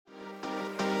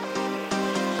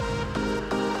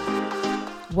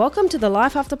Welcome to the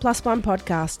Life After Plus One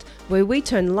podcast, where we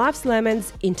turn life's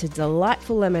lemons into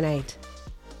delightful lemonade.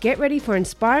 Get ready for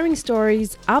inspiring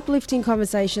stories, uplifting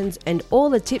conversations, and all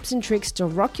the tips and tricks to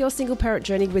rock your single parent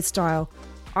journey with style.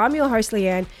 I'm your host,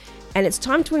 Leanne, and it's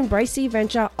time to embrace the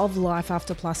adventure of Life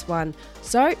After Plus One.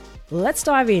 So, let's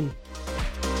dive in.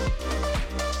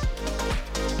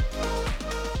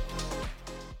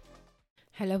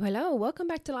 Hello. Welcome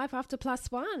back to Life After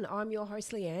Plus One. I'm your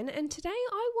host, Leanne, and today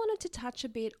I wanted to touch a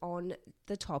bit on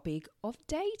the topic of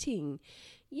dating.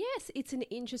 Yes, it's an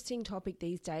interesting topic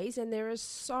these days, and there are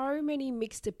so many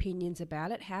mixed opinions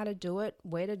about it, how to do it,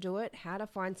 where to do it, how to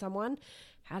find someone,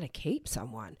 how to keep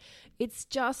someone. It's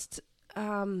just,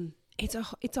 it's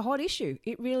a hot issue.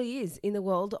 It really is in the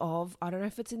world of, I don't know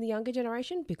if it's in the younger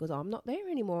generation because I'm not there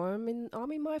anymore. I'm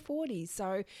in my 40s.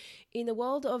 So in the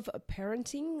world of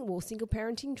parenting or single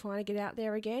parenting, trying to get out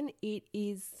there again, it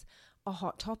is a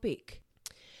hot topic.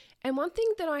 And one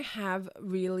thing that I have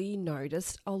really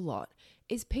noticed a lot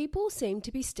is people seem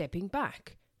to be stepping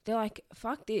back. They're like,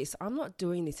 fuck this. I'm not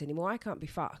doing this anymore. I can't be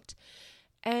fucked.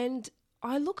 And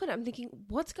I look at it, I'm thinking,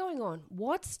 what's going on?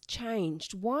 What's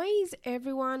changed? Why is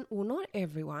everyone, well, not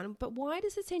everyone, but why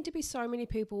does it seem to be so many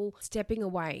people stepping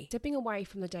away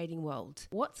from the dating world?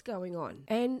 What's going on?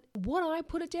 And what I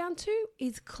put it down to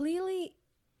is clearly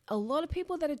a lot of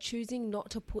people that are choosing not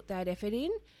to put that effort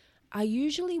in are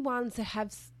usually ones that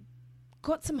have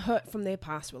got some hurt from their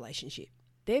past relationship.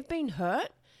 They've been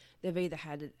hurt. They've either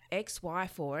had an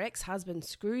ex-wife or ex-husband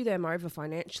screw them over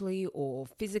financially or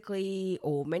physically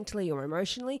or mentally or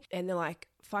emotionally. And they're like,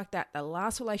 fuck that. The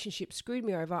last relationship screwed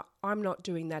me over. I'm not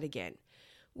doing that again.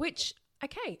 Which,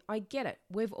 okay, I get it.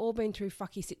 We've all been through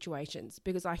fucky situations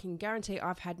because I can guarantee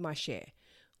I've had my share.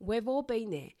 We've all been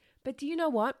there. But do you know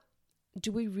what?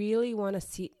 Do we really want to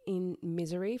sit in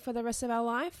misery for the rest of our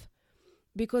life?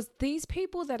 Because these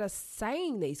people that are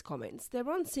saying these comments, they're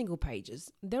on single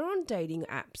pages, they're on dating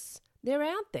apps, they're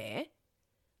out there,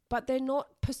 but they're not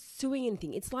pursuing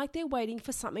anything. It's like they're waiting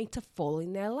for something to fall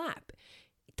in their lap.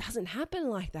 It doesn't happen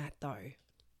like that though.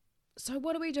 So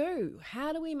what do?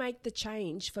 How do we make the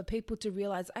change for people to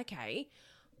realize, okay,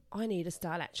 I need to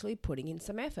start actually putting in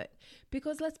some effort?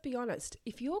 Because let's be honest,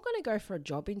 if you're going to go for a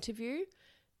job interview,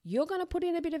 you're going to put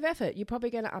in a bit of effort. You're probably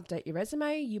going to update your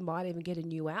resume. You might even get a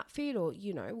new outfit or,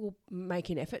 will make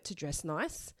an effort to dress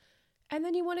nice. And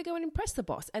then you want to go and impress the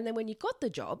boss. And then when you got the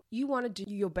job, you want to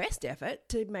do your best effort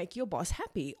to make your boss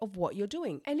happy of what you're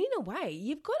doing. And in a way,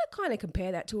 you've got to kind of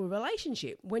compare that to a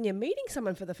relationship. When you're meeting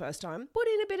someone for the first time, put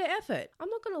in a bit of effort. I'm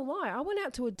not going to lie. I went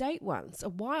out to a date once, a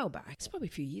while back. It's probably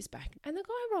a few years back. And the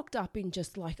guy rocked up in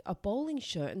just like a bowling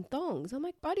shirt and thongs. I'm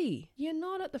like, buddy, you're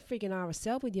not at the friggin'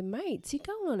 RSL with your mates. You're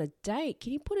going on a date.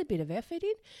 Can you put a bit of effort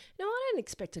in? Now, I don't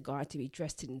expect a guy to be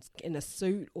dressed in a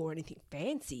suit or anything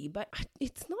fancy, but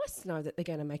it's nice to know that they're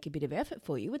going to make a bit of effort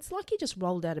for you. It's like he just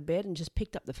rolled out of bed and just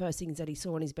picked up the first things that he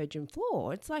saw on his bedroom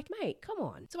floor. It's like, mate, come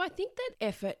on. So I think that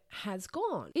effort has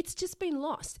gone. It's just been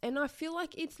lost. And I feel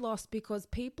like it's lost because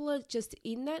people are just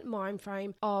in that mind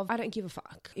frame of, I don't give a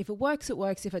fuck. If it works, it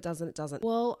works. If it doesn't, it doesn't.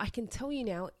 Well, I can tell you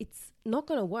now, it's not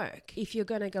going to work if you're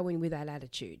going to go in with that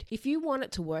attitude. If you want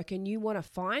it to work and you want to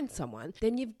find someone,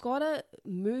 then you've got to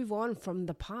move on from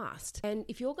the past. And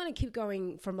if you're going to keep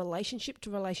going from relationship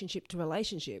to relationship to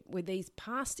relationship with these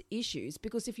past issues,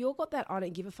 because if you've got that I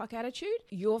don't give a fuck attitude,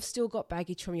 you've still got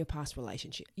baggage from your past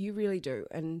relationship. You really do.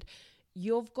 And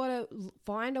you've got to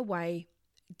find a way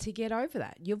to get over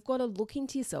that. You've got to look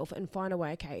into yourself and find a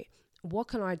way, okay, what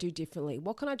can I do differently?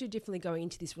 What can I do differently going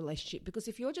into this relationship? Because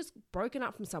if you're just broken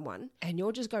up from someone and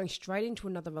you're just going straight into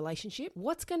another relationship,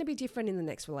 what's going to be different in the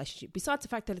next relationship? Besides the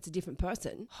fact that it's a different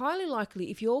person, highly likely,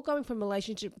 if you're going from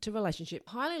relationship to relationship,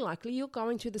 highly likely you're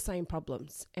going through the same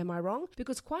problems. Am I wrong?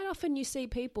 Because quite often you see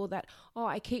people that,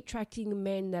 I keep attracting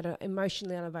men that are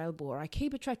emotionally unavailable, or I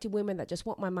keep attracting women that just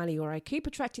want my money, or I keep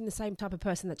attracting the same type of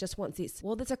person that just wants this.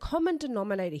 Well, there's a common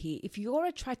denominator here. If you're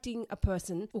attracting a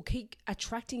person or keep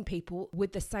attracting people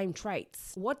with the same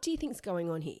traits, what do you think's going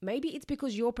on here? Maybe it's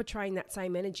because you're portraying that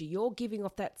same energy. You're giving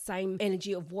off that same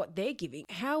energy of what they're giving.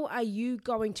 How are you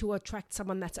going to attract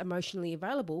someone that's emotionally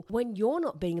available when you're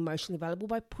not being emotionally available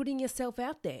by putting yourself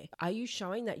out there? Are you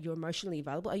showing that you're emotionally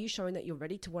available? Are you showing that you're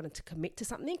ready to want to commit to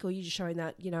something? Or are you just showing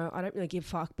that, I don't really give a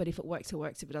fuck, but if it works, it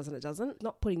works. If it doesn't, it doesn't.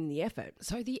 Not putting in the effort.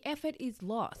 So the effort is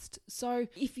lost. So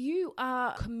if you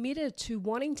are committed to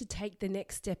wanting to take the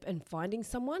next step and finding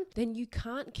someone, then you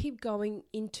can't keep going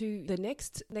into the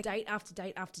next date after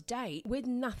date after date with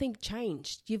nothing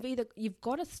changed. You've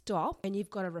got to stop and you've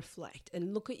got to reflect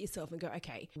and look at yourself and go,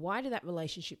 okay, why did that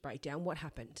relationship break down? What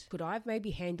happened? Could I have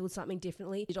maybe handled something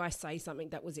differently? Did I say something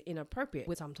that was inappropriate?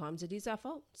 Well, sometimes it is our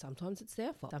fault. Sometimes it's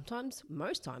their fault. Sometimes,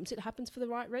 most times, it happens for the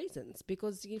right reasons,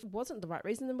 because if it wasn't the right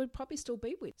reason, then we'd probably still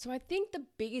be with. So I think the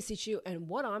biggest issue, and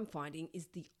what I'm finding, is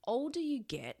the older you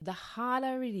get, the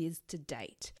harder it is to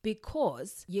date,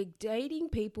 because you're dating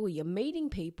people, you're meeting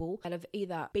people that have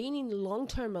either been in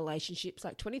long-term relationships,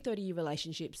 like 20, 30-year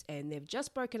relationships, and they've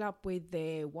just broken up with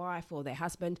their wife or their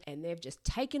husband, and they've just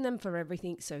taken them for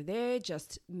everything. So they're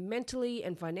just mentally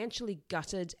and financially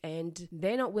gutted, and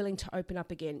they're not willing to open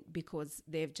up again because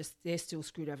they're still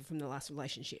screwed over from the last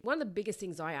relationship. One of the biggest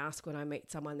things I ask when I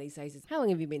meet someone these days is, how long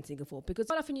have you been single for? Because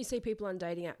quite often you see people on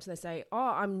dating apps and they say, oh,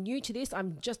 I'm new to this,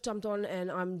 I'm just jumped on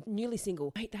and I'm newly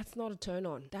single. Mate, that's not a turn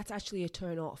on. That's actually a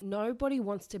turn off. Nobody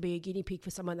wants to be a guinea pig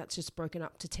for someone that's just broken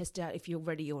up to test out if you're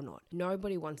ready or not.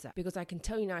 Nobody wants that, because I can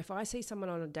tell you now, if I see someone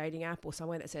on a dating app or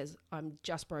somewhere that says, I'm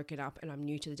just broken up and I'm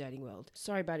new to the dating world,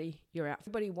 sorry buddy, you're out.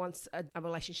 Everybody wants a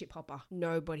relationship hopper.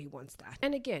 Nobody wants that.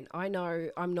 And again, I know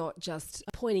I'm not just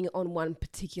pointing on one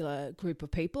particular group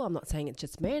of people. I'm not saying it's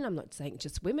just men. I'm not saying it's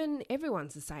just women.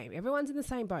 Everyone's the same. Everyone's in the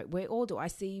same boat. We all do. I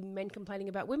see men complaining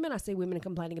about women. I see women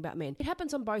complaining about men. It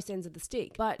happens on both ends of the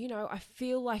stick. But, I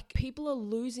feel like people are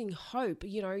losing hope.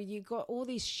 You got all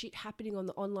this shit happening on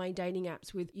the online dating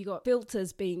apps with, you got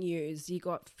filters being used, you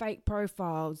got fake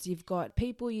profiles, you've got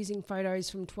people using photos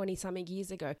from 20 something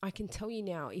years ago. I can tell you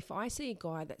now, if I see a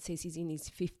guy that says he's in his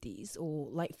 50s or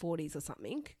late 40s or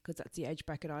something, because that's the age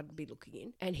bracket I'd be looking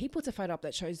in, and he puts a photo up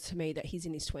that shows to me that he's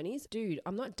in his 20s, dude,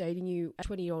 I'm not dating you a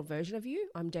 20-year-old version of you.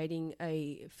 I'm dating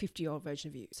a 50-year-old version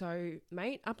of you. So,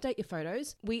 mate, update your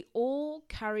photos. We all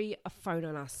carry a phone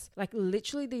on us. Like,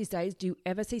 literally these days, do you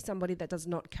ever see somebody that does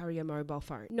not carry a mobile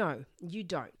phone? No, you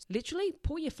don't. Literally,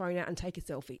 pull your phone out and take a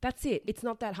selfie. That's it. It's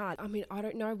not that hard. I mean, I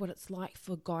don't know what it's like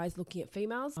for guys looking at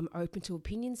females. I'm open to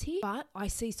opinions here, but I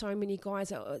see so many guys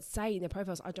that say in their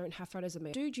profiles, I don't have photos of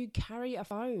me. Dude, you carry a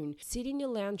phone. Sit in your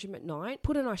lounge room at night,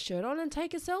 put a nice shirt on and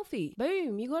take a selfie.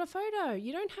 Boom, you got a photo.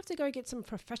 You don't have to go get some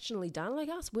professionally done like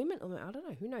us women. I mean, I don't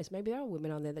know. Who knows? Maybe there are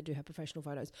women on there that do have professional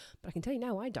photos, but I can tell you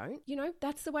now, I don't.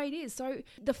 That's the way it is. So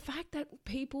the fact that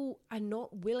people are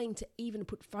not willing to even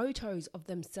put photos of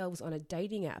themselves on a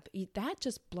dating app, that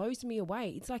just blows me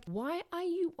away. It's like, why are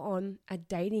you on a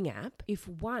dating app if,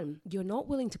 one, you're not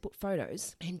willing to put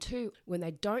photos, and two, when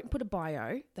they don't put a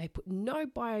bio, they put no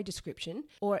bio description,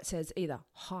 or it says either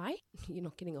hi, you're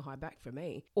not getting a hi back from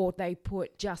me, or they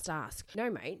put just ask. No,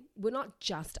 mate, we're not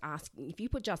just asking. If you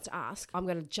put just ask, I'm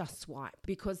going to just swipe,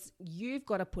 because you've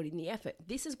got to put in the effort.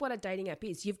 This is what a dating app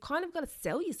is. You've kind of got to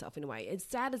sell yourself in a way. As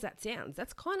sad as that sounds,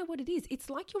 that's kind of what it is. It's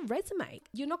like your resume.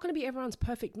 You're not going to be everyone's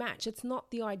perfect match. It's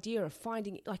not the idea of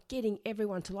getting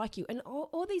everyone to like you. And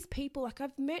all these people, like,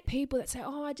 I've met people that say,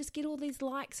 oh, I just get all these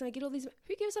likes and I get all these.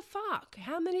 Who gives a fuck?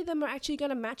 How many of them are actually going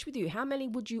to match with you? How many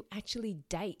would you actually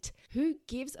date? Who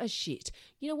gives a shit?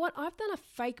 You know what? I've done a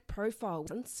fake profile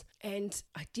once, and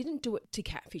I didn't do it to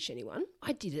catfish anyone.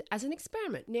 I did it as an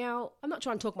experiment. Now, I'm not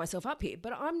trying to talk myself up here,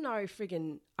 but I'm no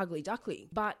friggin' ugly duckling,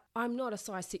 but I'm not a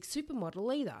size 6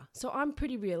 supermodel either. So I'm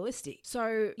pretty realistic.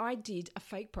 So I did a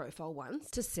fake profile once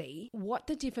to see what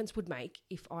the difference would make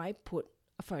if I put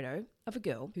a photo of a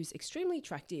girl who's extremely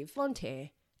attractive, blonde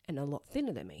hair, and a lot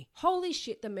thinner than me. Holy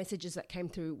shit, the messages that came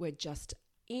through were just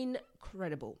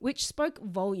incredible, which spoke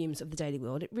volumes of the dating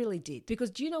world. It really did. Because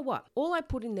do you know what? All I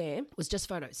put in there was just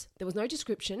photos. There was no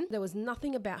description. There was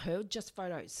nothing about her, just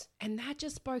photos. And that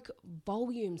just spoke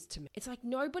volumes to me. It's like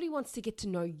nobody wants to get to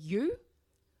know you.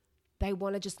 They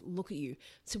want to just look at you.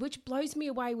 So which blows me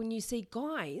away when you see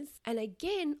guys. And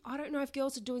again, I don't know if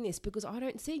girls are doing this because I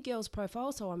don't see girls'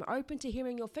 profiles, so I'm open to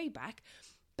hearing your feedback.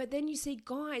 But then you see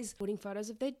guys putting photos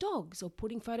of their dogs, or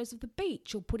putting photos of the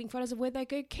beach, or putting photos of where they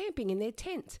go camping in their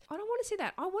tent. I don't want to see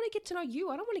that. I want to get to know you.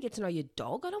 I don't want to get to know your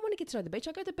dog. I don't want to get to know the beach.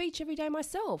 I go to the beach every day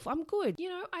myself. I'm good.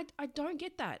 I don't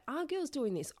get that. Are girls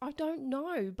doing this? I don't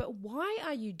know. But why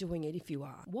are you doing it if you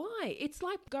are? Why? It's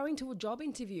like going to a job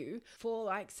interview for,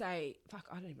 like, say,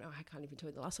 I don't even know. I can't even tell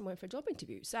you the last time I went for a job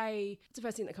interview. Say, it's the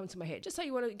first thing that comes to my head. Just say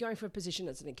you want to go for a position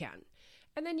as an accountant.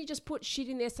 And then you just put shit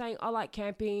in there saying, I like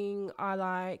camping, I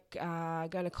like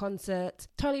going to concerts.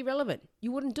 Totally irrelevant.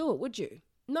 You wouldn't do it, would you?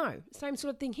 No, same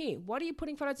sort of thing here. What are you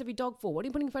putting photos of your dog for? What are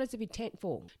you putting photos of your tent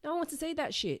for? No one wants to see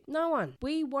that shit. No one.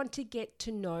 We want to get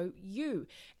to know you.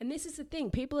 And this is the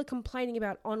thing. People are complaining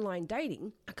about online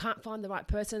dating. I can't find the right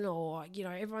person, or,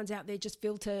 everyone's out there just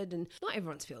filtered. And not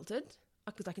everyone's filtered,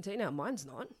 because I can tell you now, mine's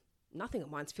not. Nothing of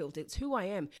mine's filtered. It's who I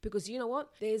am. Because you know what?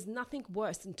 There's nothing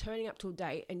worse than turning up to a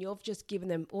date and you've just given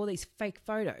them all these fake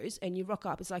photos and you rock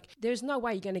up. It's like, there's no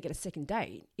way you're going to get a second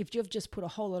date if you've just put a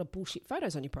whole lot of bullshit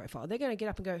photos on your profile. They're going to get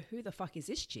up and go, who the fuck is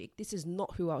this chick? This is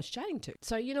not who I was chatting to.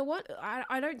 So you know what?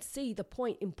 I don't see the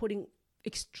point in putting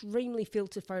extremely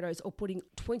filtered photos or putting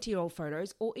 20-year-old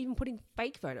photos or even putting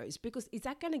fake photos, because is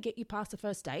that going to get you past the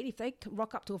first date? If they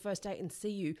rock up to a first date and see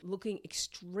you looking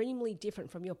extremely different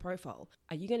from your profile,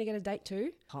 are you going to get a date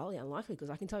too? Highly unlikely,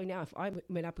 because I can tell you now, if I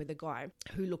met up with a guy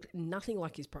who looked nothing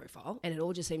like his profile and it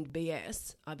all just seemed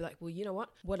BS, I'd be like, well, you know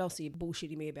what else are you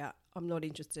bullshitting me about? I'm not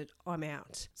interested. I'm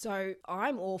out. So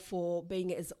I'm all for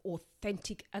being as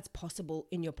authentic as possible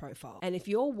in your profile. And if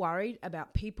you're worried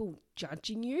about people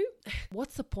judging you,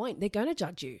 what's the point? They're going to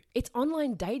judge you. It's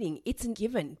online dating. It's a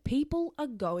given. People are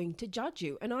going to judge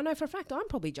you. And I know for a fact I'm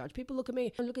probably judged. People look at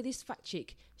me and look at this fat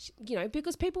chick,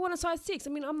 because people want a size 6. I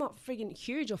mean, I'm not freaking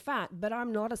huge or fat, but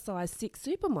I'm not a size 6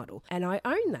 supermodel. And I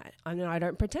own that. I mean, I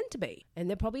don't pretend to be. And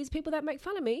there probably is people that make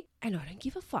fun of me and I don't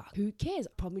give a fuck. Who cares?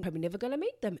 Probably never going to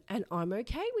meet them. And I'm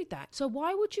okay with that. So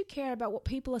why would you care about what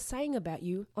people are saying about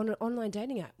you on an online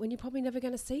dating app when you're probably never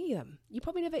going to see them? You're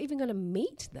probably never even going to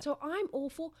meet them. So I'm all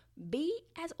for be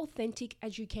as authentic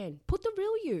as you can. Put the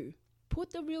real you.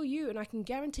 Put the real you, and I can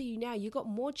guarantee you now, you got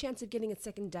more chance of getting a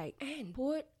second date. And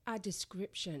put a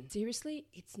description. Seriously,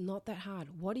 it's not that hard.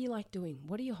 What do you like doing?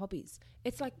 What are your hobbies?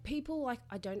 It's like people like,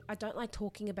 I don't like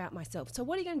talking about myself. So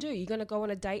what are you going to do? You're going to go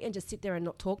on a date and just sit there and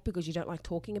not talk because you don't like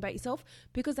talking about yourself?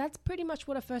 Because that's pretty much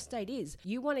what a first date is.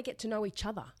 You want to get to know each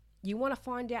other. You want to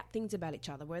find out things about each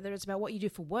other, whether it's about what you do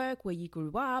for work, where you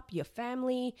grew up, your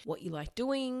family, what you like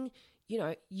doing.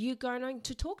 You're going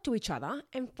to talk to each other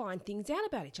and find things out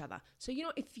about each other. So,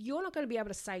 if you're not going to be able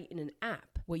to say in an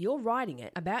app where you're writing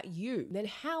it about you, then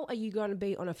how are you going to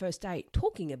be on a first date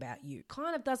talking about you?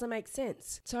 Kind of doesn't make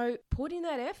sense. So put in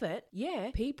that effort.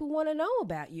 Yeah, people want to know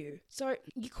about you. So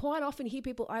you quite often hear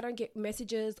people, I don't get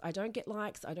messages, I don't get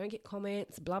likes, I don't get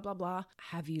comments, blah, blah, blah.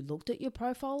 Have you looked at your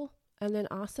profile and then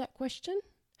asked that question?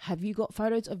 Have you got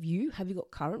photos of you? Have you got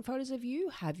current photos of you?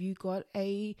 Have you got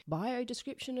a bio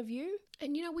description of you?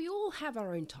 And, we all have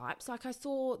our own types. Like I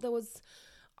saw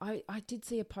I did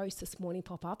see a post this morning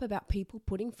pop up about people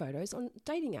putting photos on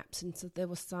dating apps. And so there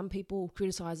were some people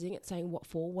criticizing it, saying, what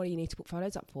for? What do you need to put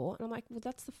photos up for? And I'm like, well,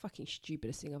 that's the fucking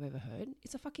stupidest thing I've ever heard.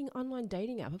 It's a fucking online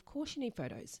dating app. Of course you need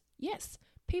photos. Yes,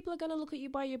 people are going to look at you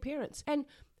by your appearance. And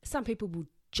some people will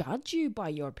judge you by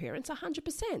your appearance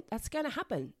 100%. That's going to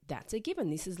happen. That's a given.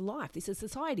 This is life. This is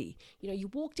society. You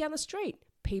walk down the street,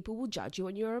 people will judge you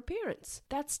on your appearance.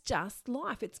 That's just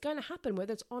life. It's going to happen,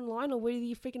 whether it's online or whether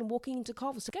you're freaking walking into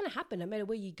Culver's. It's going to happen no matter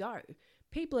where you go.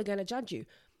 People are going to judge you.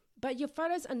 But your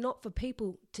photos are not for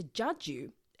people to judge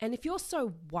you. And if you're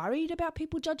so worried about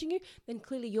people judging you, then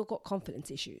clearly you've got confidence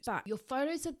issues. But your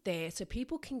photos are there so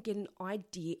people can get an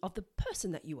idea of the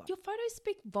person that you are. Your photos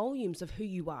speak volumes of who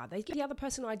you are. They give the other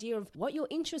person an idea of what your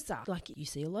interests are. Like you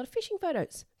see a lot of fishing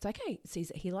photos. It's okay. It sees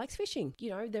that he likes fishing.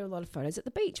 There are a lot of photos at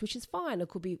the beach, which is fine. It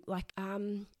could be like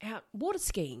out water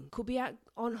skiing. Could be out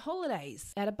on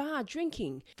holidays, at a bar,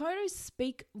 drinking. Photos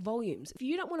speak volumes. If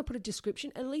you don't want to put a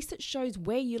description, at least it shows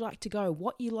where you like to go,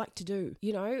 what you like to do.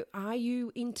 Are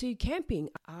you into camping?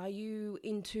 Are you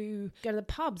into going to the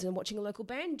pubs and watching a local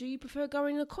band? Do you prefer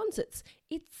going to concerts?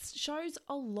 It shows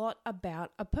a lot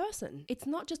about a person. It's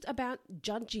not just about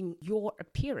judging your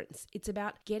appearance. It's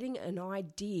about getting an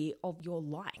idea of your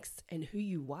likes and who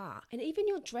you are. And even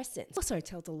your dress sense also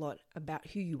tells a lot about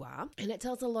who you are. And it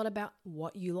tells a lot about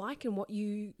what you like and what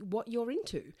you're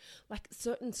into. Like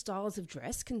certain styles of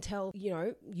dress can tell,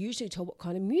 usually tell what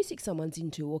kind of music someone's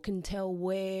into, or can tell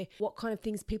what kind of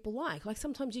things people like. Like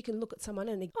sometimes you can look at someone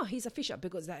and think, oh, he's a fisher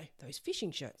because those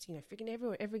fishing shirts,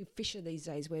 freaking every fisher these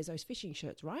days wears those fishing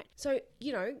shirts, right? So,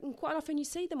 and quite often you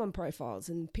see them on profiles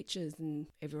and pictures and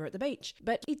everywhere at the beach.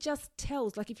 But it just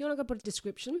tells, like if you're not going to put a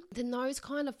description, then those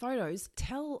kind of photos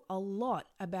tell a lot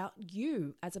about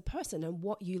you as a person and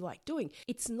what you like doing.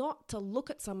 It's not to look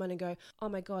at someone and go, oh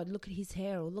my God, look at his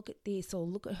hair, or look at this, or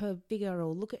look at her figure,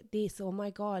 or look at this, oh my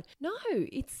God. No,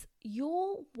 it's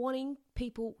you're wanting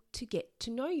people to get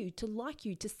to know you, to like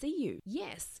you, to see you.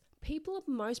 Yes, people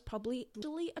are most probably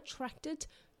really attracted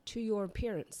to your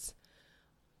appearance.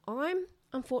 I'm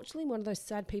unfortunately one of those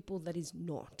sad people that is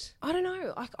not. I don't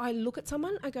know. Like I look at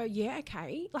someone, I go, yeah,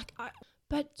 okay.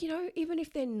 But, even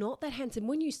if they're not that handsome,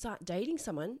 when you start dating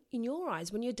someone, in your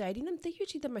eyes, when you're dating them, they're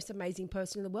usually the most amazing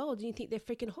person in the world and you think they're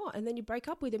freaking hot. And then you break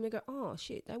up with them and go, oh,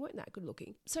 shit, they weren't that good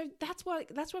looking. So that's what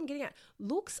I'm getting at.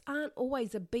 Looks aren't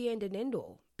always a be and an end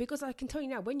all, because I can tell you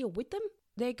now, when you're with them,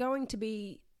 they're going to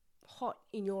be hot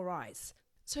in your eyes.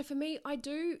 So for me, I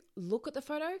do look at the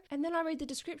photo and then I read the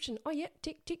description. Oh yeah,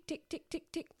 tick, tick, tick, tick,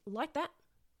 tick, tick, like that.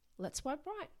 Let's swipe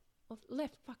right. Or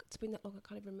left. Fuck, it's been that long, I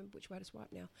can't even remember which way to swipe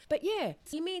now. But yeah,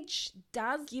 image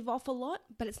does give off a lot,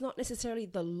 but it's not necessarily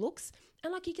the looks.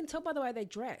 And like you can tell by the way they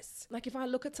dress. Like if I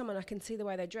look at someone, I can see the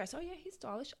way they dress. Oh yeah, he's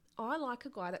stylish. I like a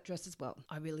guy that dresses well.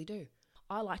 I really do.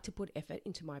 I like to put effort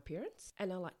into my appearance,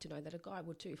 and I like to know that a guy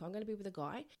would too. If I'm going to be with a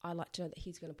guy, I like to know that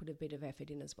he's going to put a bit of effort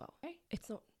in as well. Okay? It's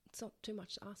not too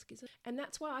much to ask, is it? And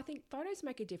that's why I think photos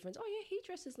make a difference. Oh yeah, he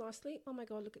dresses nicely. Oh my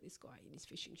God, look at this guy in his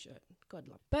fishing shirt. God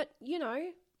love. But you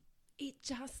know, it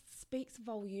just speaks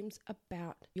volumes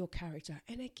about your character.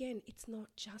 And again, it's not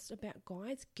just about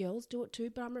guys. Girls do it too,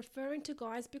 but I'm referring to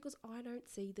guys because I don't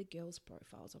see the girls'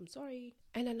 profiles. I'm sorry.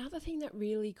 And another thing that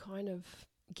really kind of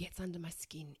gets under my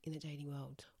skin in the dating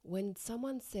world, when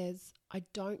someone says, I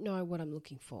don't know what I'm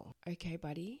looking for. Okay,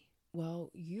 buddy. Well,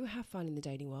 you have fun in the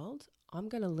dating world. I'm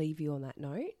going to leave you on that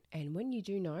note. And when you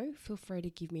do know, feel free to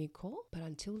give me a call. But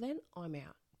until then, I'm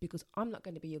out, because I'm not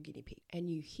going to be your guinea pig. And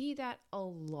you hear that a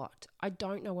lot. I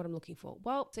don't know what I'm looking for.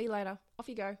 Well, see you later. Off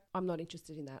you go. I'm not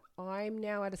interested in that. I'm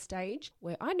now at a stage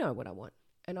where I know what I want.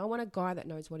 And I want a guy that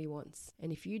knows what he wants.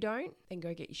 And if you don't, then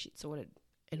go get your shit sorted.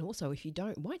 And also, if you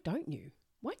don't, why don't you?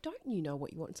 Why don't you know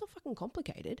what you want? It's not fucking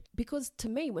complicated. Because to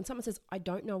me, when someone says, I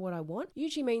don't know what I want,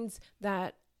 usually means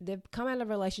that they've come out of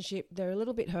a relationship, they're a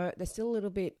little bit hurt, they're still a little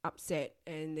bit upset,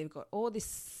 and they've got all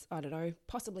this, I don't know,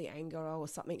 possibly anger or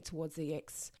something towards the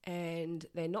ex, and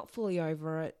they're not fully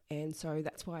over it, and so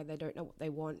that's why they don't know what they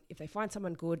want. If they find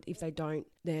someone good, if they don't,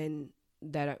 then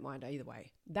they don't mind either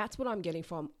way. That's what I'm getting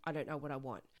from, I don't know what I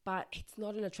want. But it's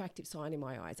not an attractive sign in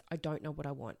my eyes. I don't know what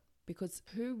I want. Because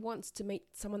who wants to meet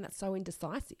someone that's so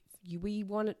indecisive? We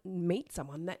want to meet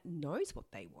someone that knows what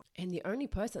they want. And the only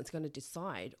person that's going to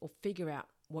decide or figure out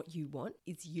what you want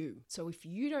is you. So if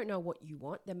you don't know what you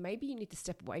want, then maybe you need to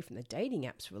step away from the dating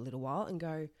apps for a little while and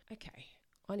go, okay,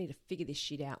 I need to figure this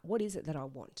shit out. What is it that I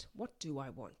want? What do I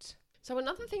want? So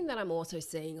another thing that I'm also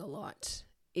seeing a lot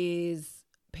is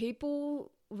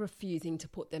people refusing to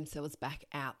put themselves back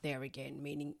out there again,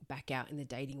 meaning back out in the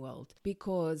dating world,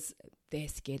 because they're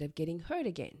scared of getting hurt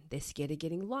again. They're scared of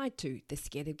getting lied to. They're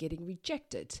scared of getting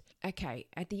rejected. Okay,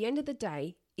 at the end of the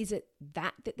day, is it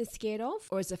that they're scared of,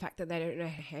 or is the fact that they don't know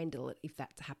how to handle it if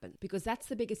that's happened? Because that's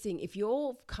the biggest thing. If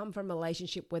you've come from a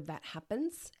relationship where that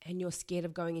happens and you're scared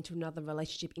of going into another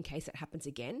relationship in case it happens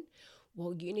again,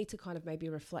 well, you need to kind of maybe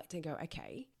reflect and go,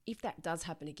 okay, if that does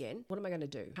happen again, what am I going to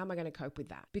do? How am I going to cope with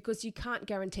that? Because you can't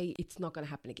guarantee it's not going to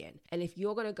happen again. And if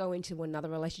you're going to go into another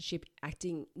relationship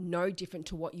acting no different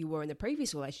to what you were in the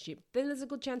previous relationship, then there's a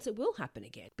good chance it will happen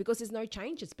again because there's no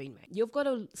change that's been made. You've got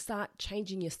to start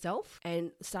changing yourself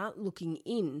and start looking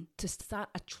in to start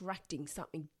attracting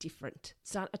something different.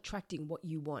 Start attracting what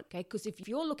you want, okay? Because if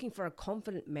you're looking for a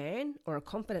confident man or a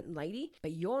confident lady,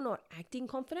 but you're not acting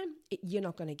confident, you're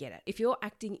not going to get it. If you're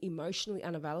acting emotionally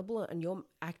unavailable and you're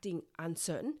acting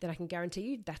uncertain, then I can guarantee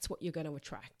you that's what you're going to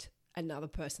attract. Another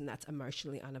person that's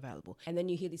emotionally unavailable. And then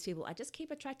you hear these people, I just keep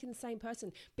attracting the same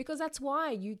person, because that's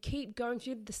why you keep going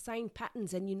through the same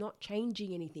patterns and you're not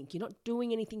changing anything. You're not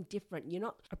doing anything different. You're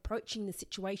not approaching the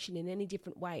situation in any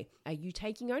different way. Are you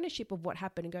taking ownership of what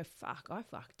happened and go, fuck, I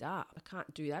fucked up. I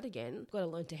can't do that again. I've got to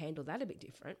learn to handle that a bit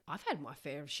different. I've had my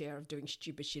fair share of doing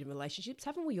stupid shit in relationships,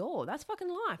 haven't we all? That's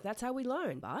fucking life. That's how we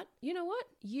learn. But you know what?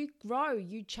 You grow,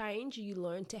 you change, you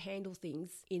learn to handle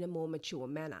things in a more mature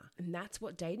manner. And that's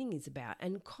what dating is about.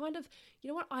 And kind of, you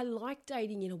know what, I like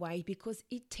dating in a way because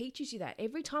it teaches you that.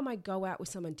 Every time I go out with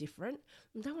someone different,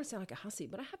 I don't want to sound like a hussy,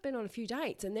 but I have been on a few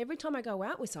dates, and every time I go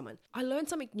out with someone, I learn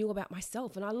something new about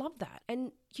myself, and I love that.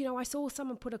 And you know, I saw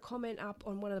someone put a comment up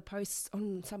on one of the posts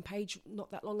on some page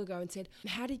not that long ago and said,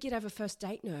 how do you get over first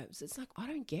date nerves? It's like, I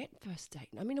don't get first date.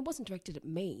 I mean, it wasn't directed at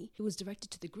me. It was directed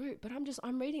to the group, but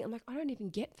I'm reading. I'm like, I don't even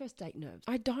get first date nerves.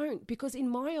 I don't, because in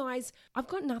my eyes, I've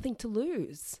got nothing to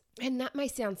lose. And that may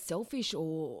sound selfish,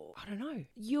 or I don't know.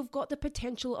 You've got the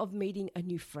potential of meeting a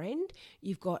new friend.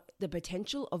 You've got the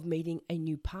potential of meeting a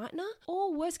new partner,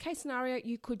 or worst case scenario,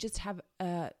 you could just have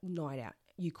a night out.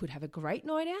 You could have a great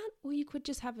night out, or you could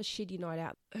just have a shitty night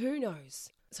out. Who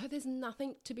knows? So there's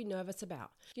nothing to be nervous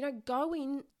about. You know, go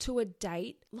into a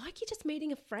date like you're just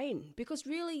meeting a friend, because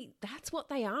really that's what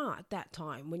they are at that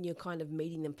time when you're kind of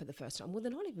meeting them for the first time. Well,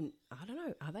 they're not even, I don't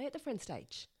know, are they at the friend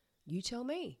stage? You tell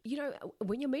me. You know,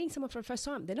 when you're meeting someone for the first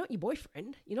time, they're not your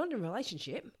boyfriend. You're not in a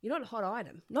relationship. You're not a hot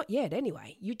item. Not yet,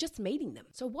 anyway. You're just meeting them.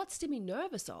 So what's to be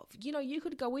nervous of? You know, you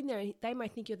could go in there and they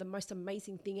might think you're the most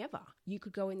amazing thing ever. You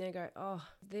could go in there and go, oh,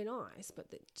 they're nice, but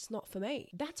it's not for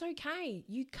me. That's okay.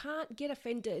 You can't get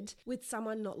offended with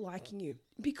someone not liking you.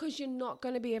 because you're not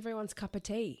going to be everyone's cup of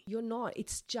tea. You're not.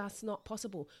 It's just not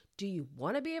possible. Do you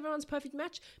want to be everyone's perfect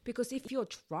match? Because if you're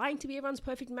trying to be everyone's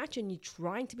perfect match and you're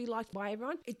trying to be liked by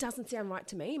everyone, it doesn't sound right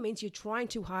to me. It means you're trying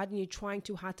too hard and you're trying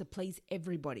too hard to please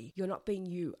everybody. You're not being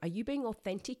you. Are you being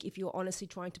authentic if you're honestly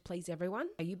trying to please everyone?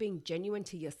 Are you being genuine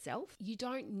to yourself? You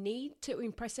don't need to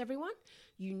impress everyone.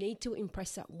 You need to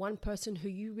impress that one person who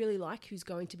you really like, who's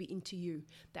going to be into you,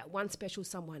 that one special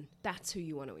someone. That's who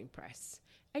you want to impress.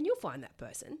 And you'll find that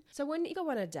person. So when you go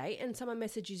on a date and someone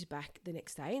messages you back the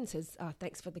next day and says,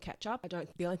 thanks for the catch up, I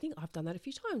don't feel anything. I've done that a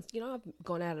few times. I've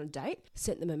gone out on a date,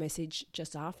 sent them a message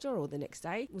just after or the next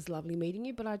day. It was lovely meeting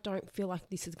you, but I don't feel like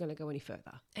this is going to go any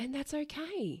further. And that's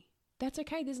okay. That's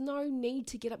okay. There's no need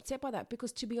to get upset by that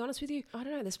because, to be honest with you, I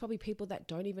don't know, there's probably people that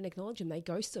don't even acknowledge them. They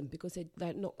ghost them because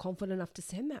they're not confident enough to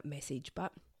send that message.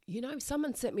 But if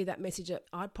someone sent me that message,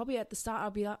 I'd probably at the start,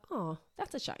 I'd be like, oh,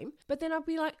 that's a shame. But then I'd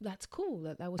be like, that's cool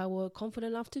that they were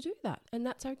confident enough to do that. And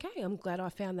that's okay. I'm glad I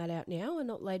found that out now and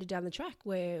not later down the track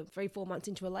where 3-4 months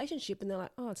into a relationship and they're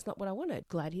like, oh, it's not what I wanted.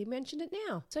 Glad he mentioned it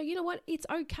now. So you know what? It's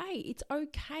okay. It's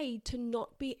okay to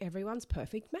not be everyone's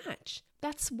perfect match.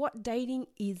 That's what dating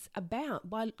is about,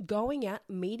 by going out,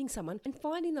 meeting someone and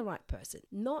finding the right person.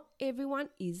 Not everyone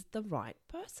is the right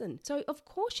person. So of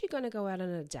course you're going to go out on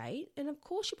a date and of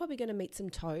course you're probably going to meet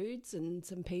some toads and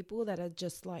some people that are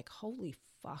just like, holy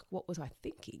fuck, what was I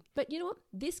thinking? But you know what?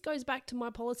 This goes back to my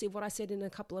policy of what I said in a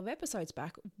couple of episodes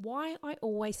back, why I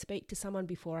always speak to someone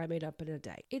before I meet up on a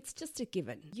date. It's just a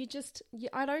given.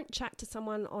 I don't chat to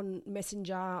someone on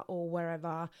Messenger or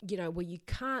wherever, where you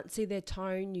can't see their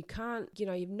tone, you can't, you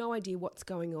have no idea what's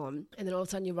going on. And then all of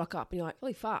a sudden you rock up and you're like,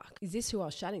 holy fuck, is this who I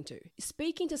was chatting to?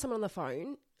 Speaking to someone on the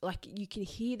phone, like you can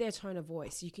hear their tone of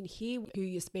voice, you can hear who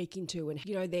you're speaking to and,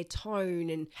 their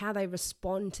tone and how they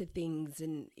respond to things.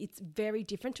 And it's very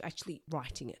different to actually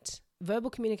writing it. Verbal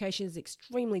communication is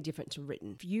extremely different to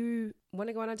written. If you want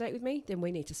to go on a date with me, then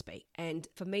we need to speak. And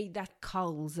for me, that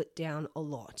culls it down a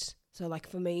lot. So like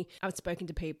for me, I've spoken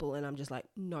to people and I'm just like,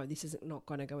 no, this is not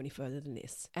going to go any further than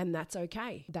this. And that's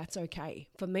okay. That's okay.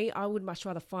 For me, I would much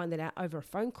rather find that out over a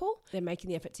phone call than making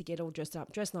the effort to get all dressed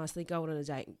up, dress nicely, go on a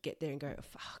date, and get there and go,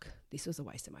 fuck, this was a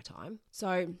waste of my time.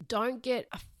 So don't get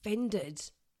offended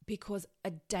because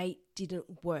a date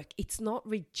didn't work. It's not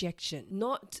rejection.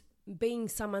 Not being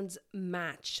someone's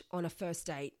match on a first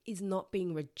date is not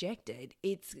being rejected.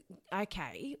 It's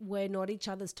okay, we're not each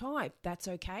other's type. That's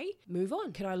okay. Move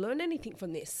on. Can I learn anything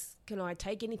from this? Can I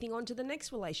take anything on to the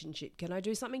next relationship? Can I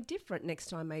do something different next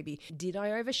time maybe? Did I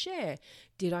overshare?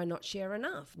 Did I not share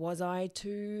enough? Was I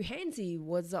too handsy?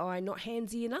 Was I not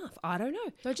handsy enough? I don't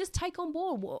know. So just take on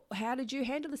board. How did you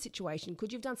handle the situation?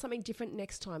 Could you have done something different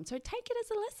next time? So take it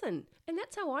as a lesson. And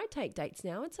that's how I take dates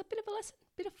now. It's a bit of a lesson,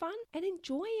 bit of fun, and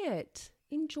enjoy it.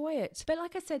 Enjoy it. But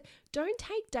like I said, don't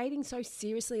take dating so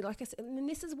seriously. Like I said, and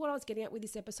this is what I was getting at with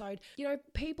this episode.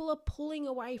 People are pulling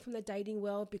away from the dating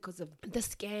world because of the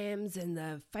scams and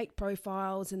the fake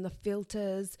profiles and the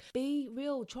filters. Be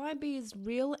real. Try and be as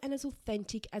real and as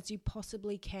authentic as you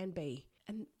possibly can be.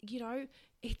 And,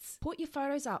 it's put your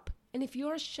photos up. And if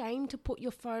you're ashamed to put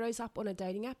your photos up on a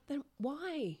dating app, then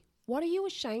why? What are you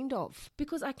ashamed of?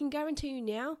 Because I can guarantee you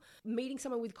now, meeting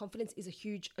someone with confidence is a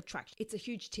huge attraction. It's a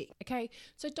huge tick, okay?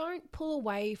 So don't pull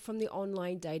away from the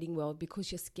online dating world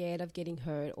because you're scared of getting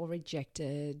hurt or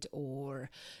rejected or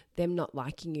them not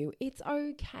liking you. It's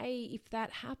okay if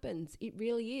that happens. It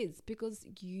really is, because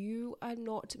you are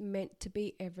not meant to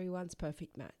be everyone's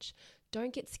perfect match.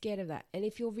 Don't get scared of that. And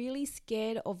if you're really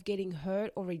scared of getting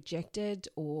hurt or rejected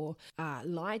or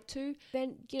lied to,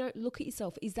 then, look at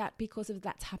yourself. Is that because of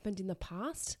that's happened in the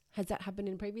past? Has that happened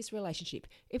in a previous relationship?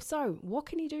 If so, what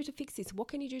can you do to fix this? What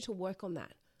can you do to work on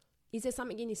that? Is there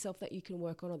something in yourself that you can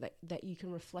work on or that you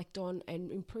can reflect on and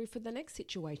improve for the next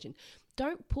situation?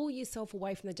 Don't pull yourself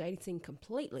away from the dating scene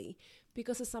completely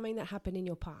because of something that happened in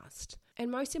your past.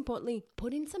 And most importantly,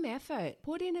 put in some effort.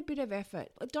 Put in a bit of effort.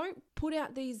 Don't put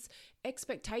out these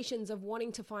expectations of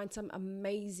wanting to find some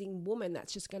amazing woman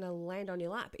that's just going to land on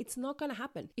your lap. It's not going to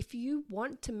happen. If you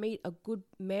want to meet a good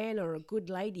man or a good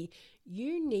lady,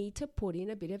 you need to put in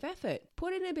a bit of effort.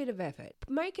 Put in a bit of effort.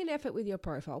 Make an effort with your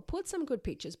profile. Put some good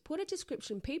pictures. Put a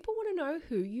description. People want to know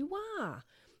who you are.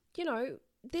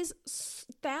 There's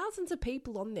thousands of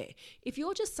people on there. If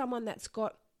you're just someone that's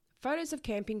got photos of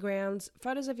camping grounds,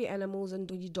 photos of your animals and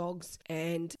your dogs,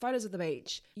 and photos of the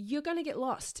beach, you're going to get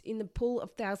lost in the pool of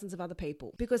thousands of other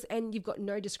people and you've got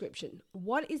no description.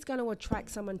 What is going to attract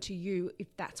someone to you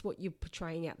if that's what you're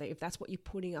portraying out there, if that's what you're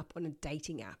putting up on a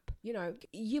dating app?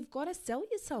 You've got to sell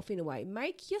yourself in a way.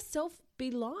 Make yourself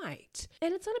be liked.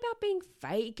 And it's not about being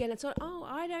fake, and it's not, oh,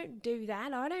 I don't do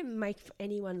that. I don't make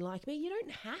anyone like me. You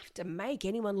don't have to make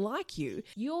anyone like you.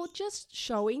 You're just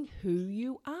showing who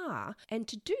you are. And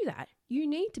to do that, you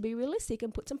need to be realistic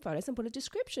and put some photos and put a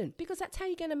description, because that's how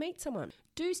you're going to meet someone.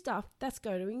 Do stuff that's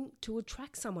going to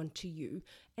attract someone to you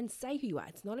and say who you are.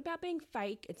 It's not about being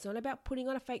fake. It's not about putting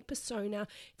on a fake persona.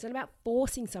 It's not about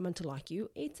forcing someone to like you.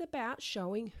 It's about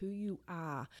showing who you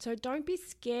are. So don't be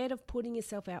scared of putting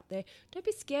yourself out there. Don't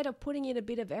be scared of putting in a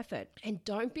bit of effort. And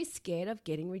don't be scared of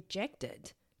getting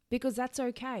rejected, because that's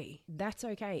okay. That's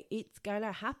okay. It's going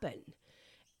to happen.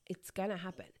 It's going to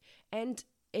happen. And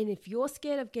if you're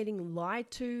scared of getting lied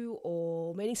to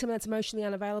or meeting someone that's emotionally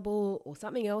unavailable or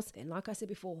something else, then like I said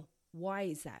before, why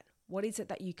is that? What is it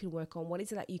that you can work on? What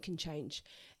is it that you can change?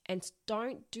 And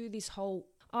don't do this whole,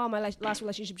 oh, my last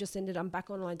relationship just ended, I'm back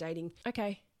online dating.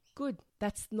 Okay, good.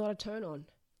 That's not a turn on.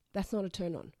 That's not a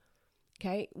turn on.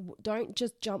 Okay, don't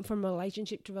just jump from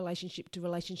relationship to relationship to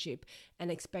relationship and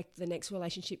expect the next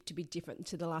relationship to be different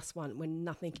to the last one when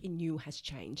nothing in you has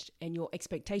changed and your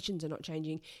expectations are not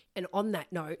changing. And on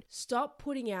that note, stop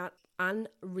putting out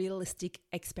unrealistic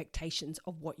expectations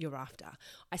of what you're after.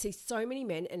 I see so many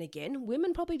men, and again,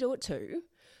 women probably do it too,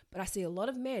 but I see a lot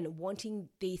of men wanting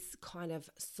this kind of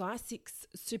size 6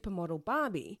 supermodel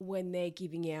Barbie when they're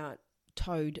giving out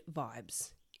Toad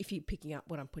vibes. If you're picking up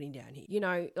what I'm putting down here, you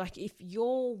know, like if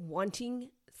you're wanting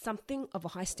something of a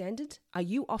high standard, are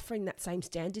you offering that same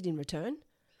standard in return?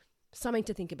 Something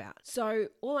to think about. So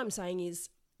all I'm saying is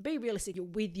be realistic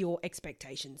with your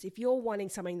expectations. If you're wanting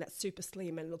something that's super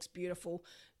slim and looks beautiful,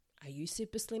 are you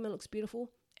super slim and looks beautiful?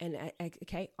 And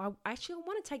okay, I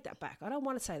want to take that back. I don't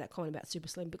want to say that comment about super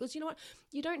slim, because you know what?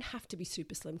 You don't have to be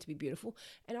super slim to be beautiful.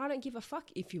 And I don't give a fuck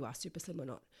if you are super slim or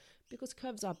not, because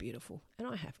curves are beautiful and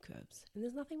I have curves and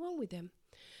there's nothing wrong with them.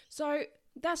 So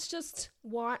that's just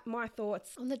my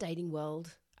thoughts on the dating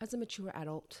world as a mature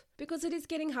adult, because it is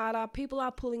getting harder. People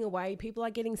are pulling away. People are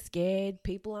getting scared.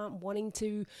 People aren't wanting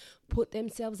to put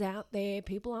themselves out there.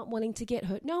 People aren't wanting to get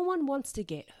hurt. No one wants to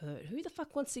get hurt. Who the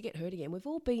fuck wants to get hurt again? We've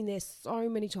all been there so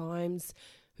many times.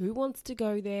 Who wants to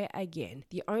go there again?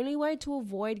 The only way to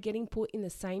avoid getting put in the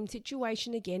same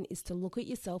situation again is to look at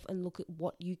yourself and look at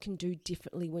what you can do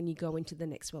differently when you go into the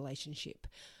next relationship.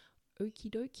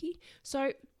 Okie dokie.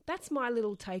 So that's my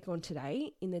little take on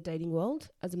today in the dating world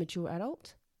as a mature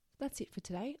adult. That's it for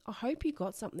today. I hope you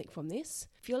got something from this.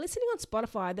 If you're listening on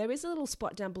Spotify, there is a little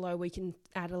spot down below where you can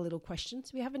add a little question. So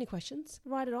if you have any questions,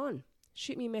 write it on.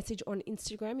 Shoot me a message on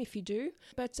Instagram if you do.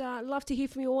 But love to hear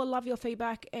from you all. Love your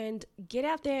feedback. And get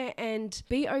out there and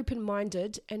be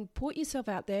open-minded and put yourself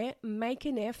out there. Make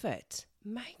an effort.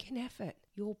 Make an effort.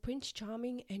 Your Prince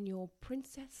Charming and your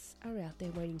princess are out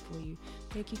there waiting for you.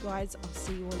 Thank you, guys. I'll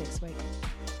see you all next week.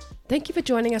 Thank you for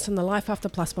joining us on the Life After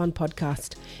Plus One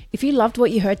podcast. If you loved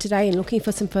what you heard today and looking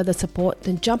for some further support,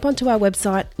 then jump onto our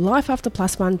website,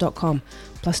 lifeafterplusone.com.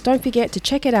 Plus, don't forget to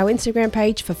check out our Instagram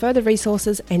page for further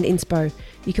resources and inspo.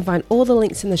 You can find all the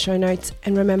links in the show notes.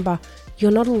 And remember, you're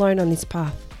not alone on this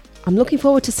path. I'm looking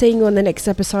forward to seeing you on the next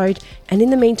episode. And in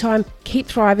the meantime, keep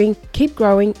thriving, keep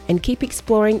growing, and keep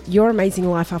exploring your amazing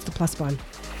life after plus one.